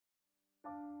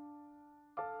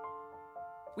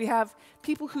We have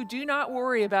people who do not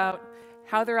worry about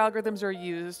how their algorithms are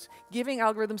used, giving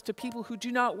algorithms to people who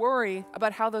do not worry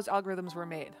about how those algorithms were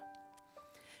made.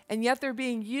 And yet they're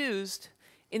being used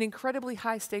in incredibly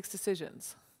high-stakes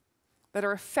decisions that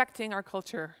are affecting our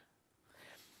culture.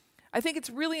 I think it's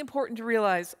really important to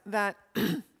realize that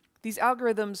these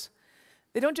algorithms,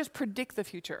 they don't just predict the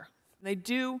future. They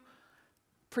do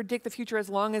predict the future as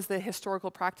long as the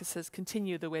historical practices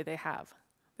continue the way they have.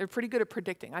 They're pretty good at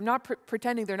predicting. I'm not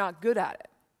pretending they're not good at it.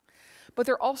 But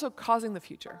they're also causing the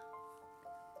future.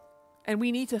 And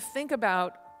we need to think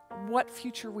about what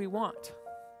future we want.